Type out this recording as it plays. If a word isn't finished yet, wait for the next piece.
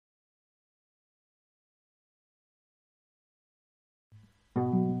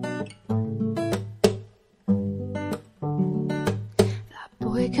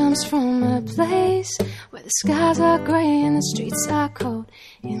Boy comes from a place where the skies are grey and the streets are cold.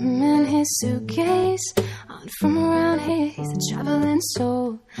 Him and his suitcase aren't from around here, he's a traveling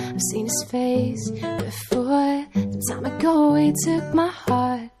soul. I've seen his face before. The time ago he took my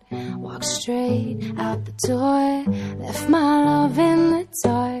heart, walked straight out the door, left my love in the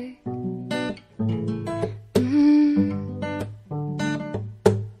dark.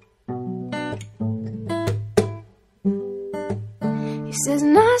 He says,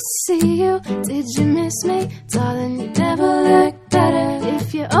 nice to see you, did you miss me? Darling, you never looked better.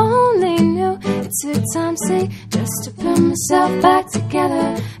 If you only knew, it took time, see, just to put myself back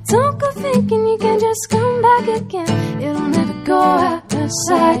together. Don't go thinking you can just come back again. It'll never go out of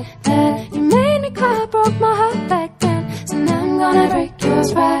sight. That you made me cry, broke my heart back then. So now I'm gonna break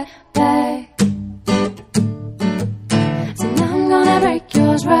yours right back. So now I'm gonna break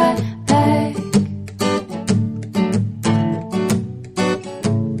yours right back.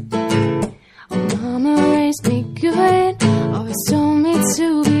 Me good, always told me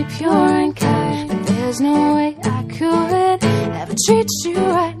to be pure and kind, but there's no way I could ever treat you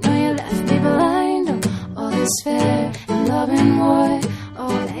right. No, you left me blind. Oh, all is fair in love and war.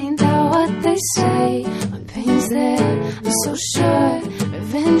 Oh, ain't that what they say? When pain's there, I'm so sure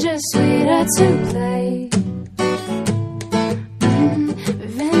revenge is sweeter to play.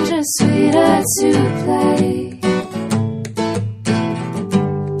 Revenge is sweeter to play.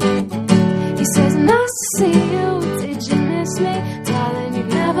 He says, nice to see you, did you miss me? Darling, you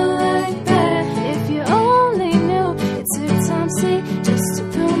never looked better. If you only knew, it took time, see, just to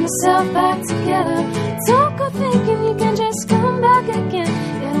pull myself back together. Don't go thinking you can just come back again.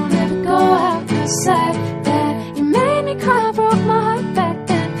 It'll never go out of sight. That you made me cry, broke my heart back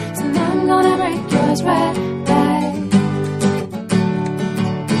then. So now I'm gonna break yours right back.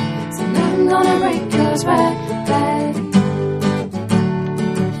 So now I'm gonna break yours right back.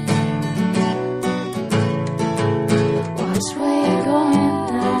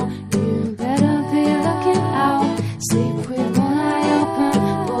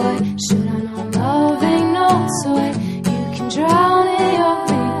 Drown in your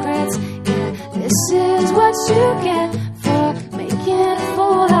regrets. Yeah, this is what you get for making a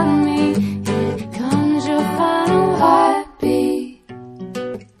fool out of me. Here comes your final heartbeat.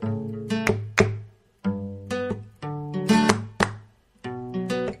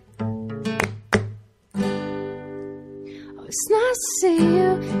 Oh, it's nice to see you.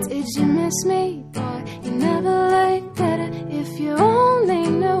 Did you miss me? Boy, you never looked better. If you only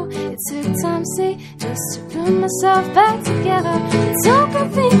knew, it took time, see, just to put myself back together. Don't go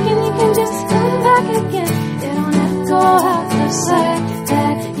thinking you can just come back again. It'll never go out of sight.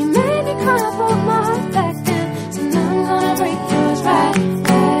 That you made me cry, broke my heart back then. So now I'm gonna break yours right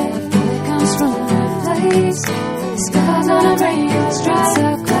back. It comes from a place where the skies gonna break yours right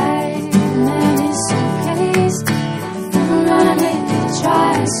up clay. And then his suitcase, I'm gonna make you try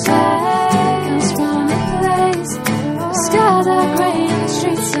and slide. It comes from a place where the skies are grey and the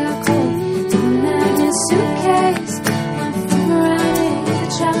streets are cold. And then his suitcase, I'm from around here with a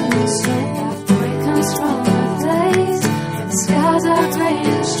traveling soul. It comes from a place where the skies are grey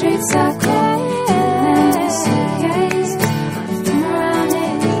and the streets are cold. And then his suitcase, I'm from around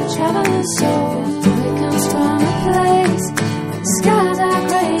here with a traveling soul. It comes from a place where the skies are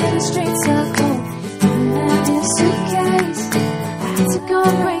grey and the streets are cold. And then his suitcase, I had to go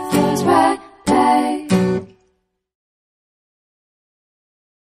break